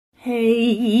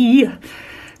Hey!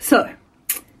 So,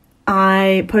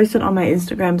 I posted on my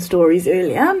Instagram stories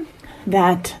earlier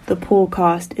that the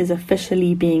podcast is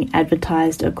officially being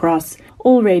advertised across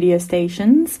all radio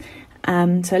stations.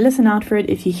 So listen out for it.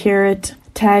 If you hear it,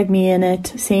 tag me in it,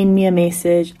 send me a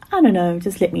message. I don't know,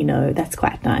 just let me know. That's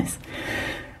quite nice.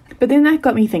 But then that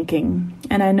got me thinking,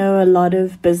 and I know a lot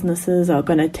of businesses are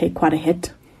going to take quite a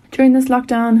hit during this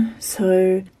lockdown,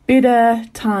 so better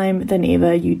time than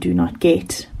ever you do not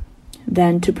get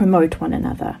than to promote one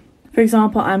another. For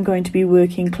example, I'm going to be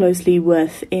working closely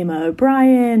with Emma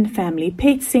O'Brien, Family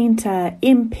Pet Centre,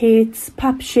 M-Pets,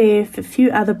 Pup Chef, a few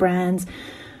other brands.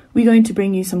 We're going to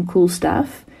bring you some cool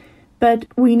stuff, but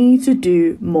we need to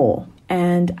do more.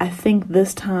 And I think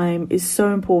this time is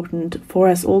so important for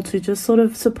us all to just sort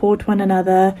of support one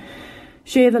another,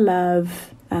 share the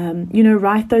love,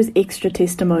 write those extra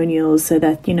testimonials so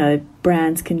that,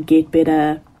 brands can get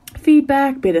better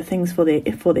feedback, better things for their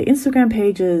Instagram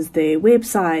pages, their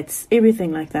websites,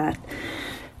 everything like that.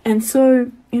 And so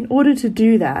in order to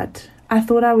do that, I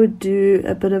thought I would do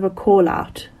a bit of a call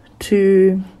out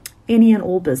to any and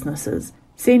all businesses.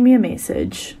 Send me a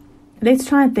message. Let's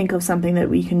try and think of something that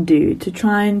we can do to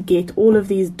try and get all of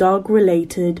these dog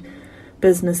related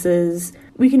businesses.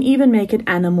 We can even make it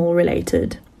animal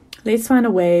related. Let's find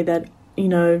a way that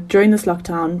during this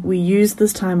lockdown, we use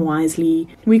this time wisely.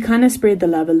 We kind of spread the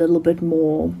love a little bit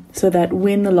more so that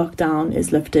when the lockdown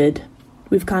is lifted,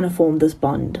 we've kind of formed this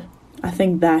bond. I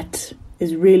think that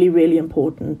is really, really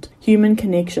important. Human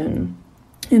connection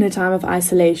in a time of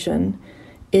isolation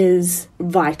is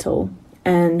vital.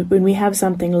 And when we have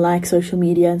something like social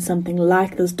media and something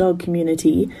like this dog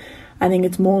community, I think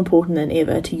it's more important than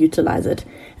ever to utilize it.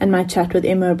 And my chat with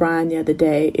Emma O'Brien the other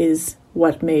day is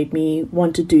what made me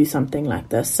want to do something like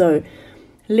this. So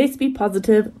let's be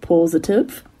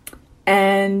positive,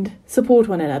 and support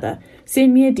one another.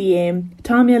 Send me a DM,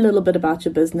 tell me a little bit about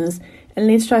your business, and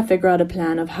let's try to figure out a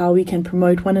plan of how we can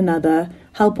promote one another,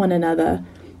 help one another,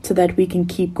 so that we can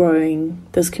keep growing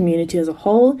this community as a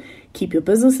whole, keep your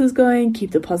businesses going,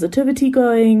 keep the positivity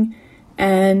going,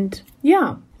 and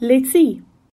let's see.